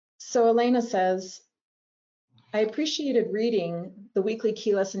So Elena says, I appreciated reading the weekly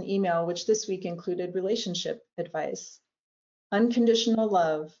key lesson email, which this week included relationship advice. Unconditional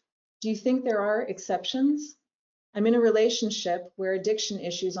love. Do you think there are exceptions? I'm in a relationship where addiction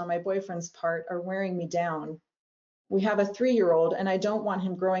issues on my boyfriend's part are wearing me down. We have a 3-year-old and I don't want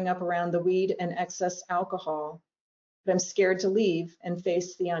him growing up around the weed and excess alcohol, but I'm scared to leave and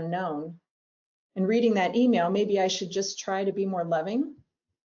face the unknown. In reading that email, maybe I should just try to be more loving.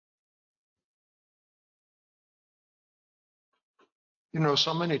 You know,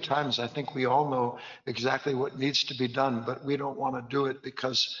 so many times I think we all know exactly what needs to be done, but we don't want to do it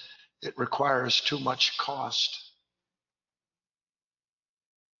because it requires too much cost.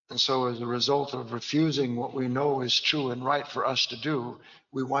 And so as a result of refusing what we know is true and right for us to do,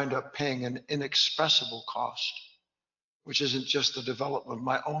 we wind up paying an inexpressible cost, which isn't just the development of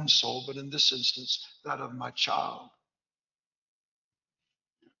my own soul, but in this instance, that of my child.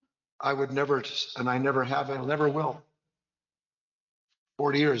 I would never, and I never have, and I never will.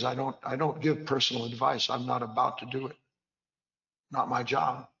 40 years, I don't give personal advice. I'm not about to do it. Not my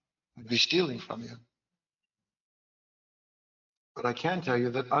job. I'd be stealing from you. But I can tell you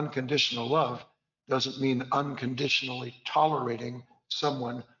that unconditional love doesn't mean unconditionally tolerating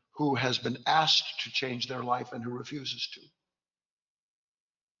someone who has been asked to change their life and who refuses to.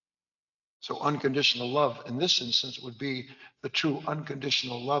 So unconditional love in this instance would be the true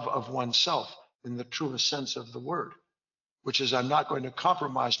unconditional love of oneself in the truest sense of the word, which is I'm not going to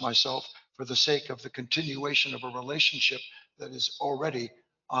compromise myself for the sake of the continuation of a relationship that is already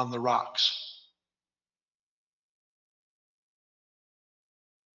on the rocks.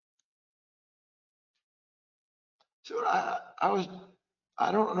 So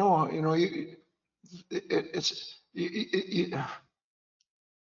I don't know, you know, it's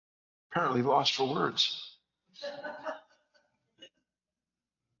apparently lost for words.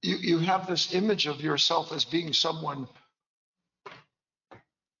 You have this image of yourself as being someone,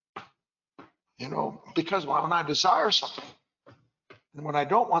 you know, because when I desire something and when I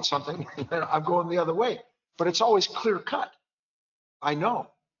don't want something, I'm going the other way. But it's always clear cut. I know.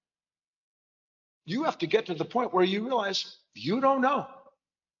 You have to get to the point where you realize you don't know.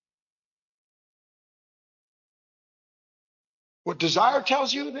 What desire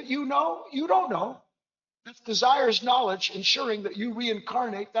tells you that you know, you don't know. That's desire's knowledge ensuring that you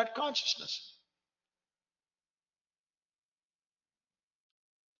reincarnate that consciousness.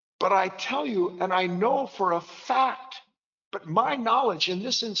 But I tell you, and I know for a fact, but my knowledge in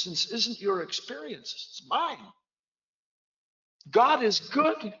this instance isn't your experience, it's mine. God is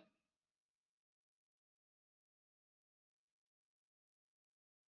good.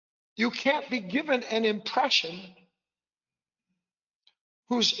 You can't be given an impression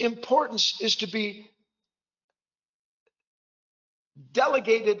whose importance is to be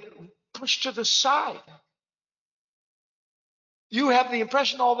delegated, pushed to the side. You have the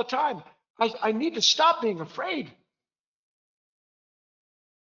impression all the time, I need to stop being afraid.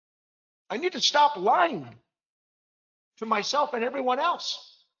 I need to stop lying to myself and everyone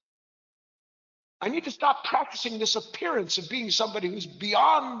else. I need to stop practicing this appearance of being somebody who's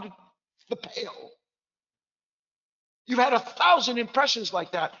beyond the pale. You've had 1,000 impressions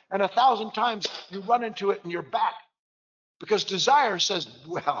like that, and 1,000 times you run into it and you're back. Because desire says,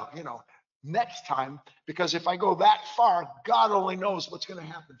 well, you know, next time, because if I go that far, God only knows what's going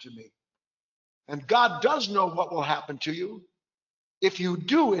to happen to me. And God does know what will happen to you. If you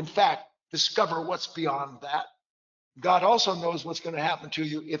do, in fact, discover what's beyond that, God also knows what's going to happen to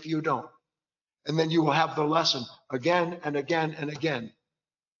you if you don't. And then you will have the lesson again and again and again.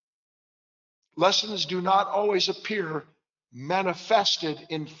 Lessons do not always appear manifested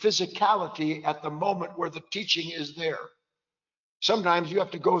in physicality at the moment where the teaching is there. Sometimes you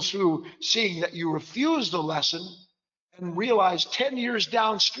have to go through seeing that you refuse the lesson and realize 10 years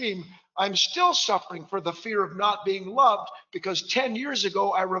downstream, I'm still suffering for the fear of not being loved because 10 years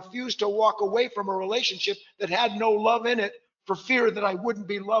ago, I refused to walk away from a relationship that had no love in it for fear that I wouldn't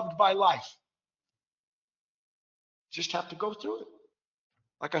be loved by life. Just have to go through it.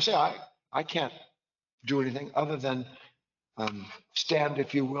 Like I say, I can't do anything other than stand,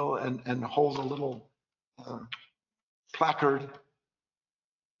 if you will, and hold a little placard.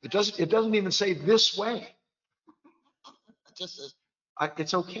 It doesn't even say this way. It just says,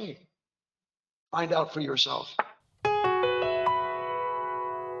 it's okay. Find out for yourself.